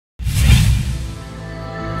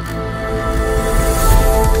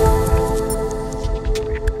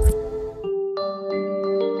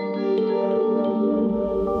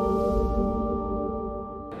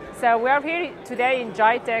So we are here today in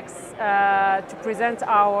GITEX to present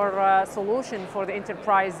our solution for the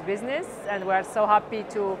enterprise business, and we are so happy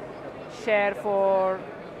to share for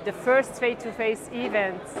the first face-to-face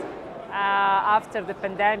event after the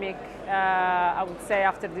pandemic, I would say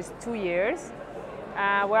after these 2 years.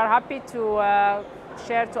 We are happy to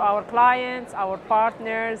share to our clients, our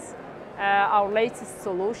partners, our latest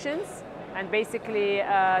solutions, and basically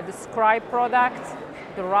the Scribe product,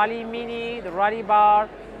 the Rally Mini, the Rally Bar,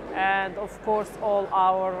 and of course all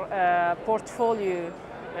our portfolio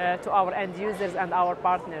to our end users and our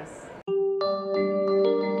partners.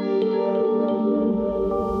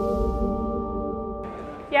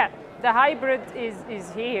 Yeah, the hybrid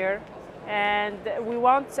is here, and we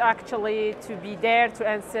want actually to be there to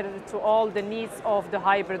answer to all the needs of the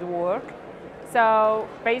hybrid work. So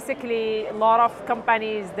basically a lot of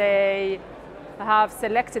companies, they have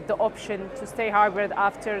selected the option to stay hybrid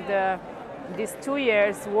after these 2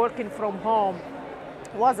 years working from home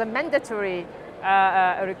was a mandatory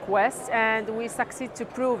request, and we succeed to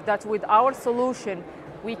prove that with our solution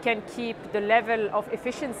we can keep the level of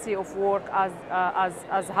efficiency of work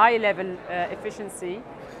as high level efficiency.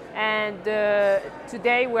 And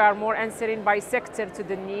today we are more answering by sector to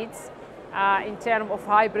the needs in terms of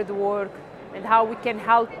hybrid work and how we can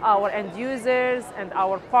help our end users and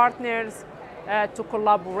our partners to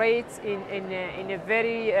collaborate in a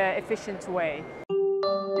very efficient way.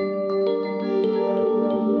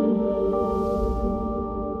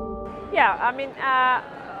 Yeah, I mean,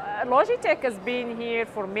 Logitech has been here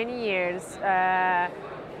for many years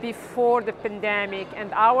before the pandemic,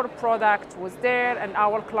 and our product was there and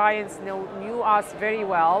our clients knew us very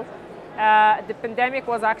well. The pandemic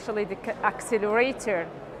was actually the accelerator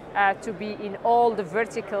to be in all the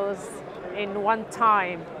verticals in one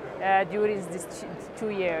time during these 2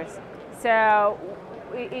 years. So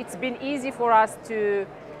it's been easy for us to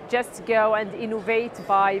just go and innovate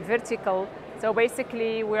by vertical. So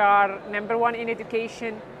basically we are #1 in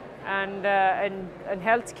education and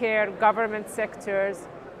healthcare, government sectors,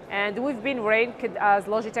 and we've been ranked as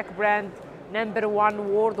Logitech brand #1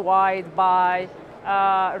 worldwide by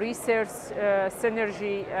Research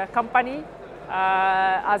Synergy company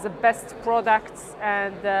as the best products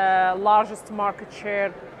and largest market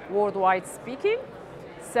share worldwide speaking.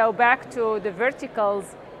 So back to the verticals,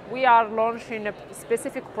 we are launching a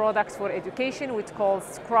specific products for education which called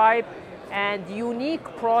Scribe, and unique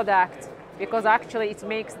product because actually it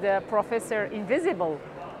makes the professor invisible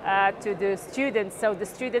to the students, so the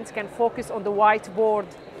students can focus on the whiteboard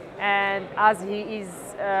and as he is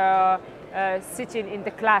sitting in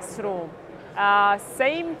the classroom.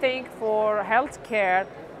 Same thing for healthcare.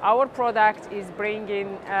 Our product is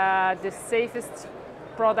bringing the safest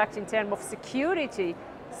product in terms of security,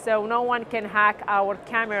 so no one can hack our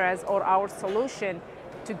cameras or our solution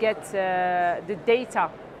to get the data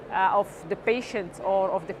of the patient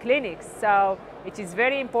or of the clinics. So it is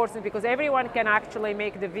very important because everyone can actually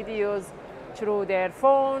make the videos through their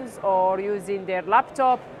phones or using their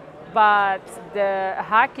laptop, but the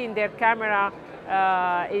hacking their camera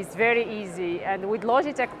is very easy. And with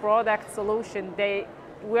Logitech product solution,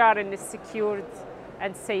 we are in a secured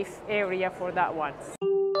and safe area for that one.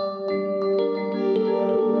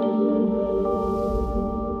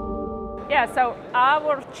 Yeah, so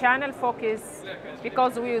our channel focus,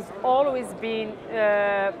 because we've always been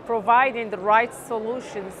providing the right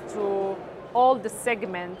solutions to all the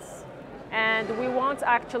segments, and we want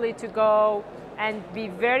actually to go and be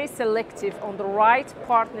very selective on the right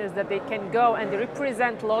partners that they can go and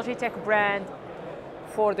represent Logitech brand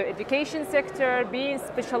for the education sector, being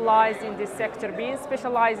specialized in this sector, being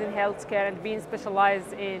specialized in healthcare, and being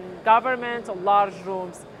specialized in government or large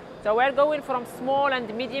rooms. So we're going from small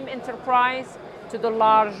and medium enterprise to the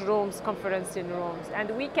large rooms, conferencing rooms,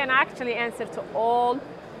 and we can actually answer to all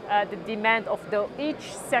the demand of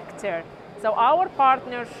each sector. So our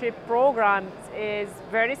partnership program is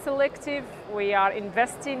very selective. We are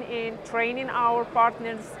investing in training our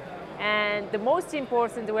partners, and the most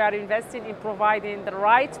important, we are investing in providing the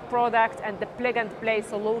right product and the plug-and-play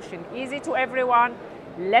solution. Easy to everyone,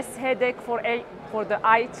 less headache for the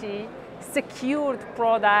IT, secured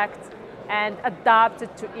product, and adapted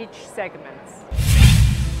to each segment.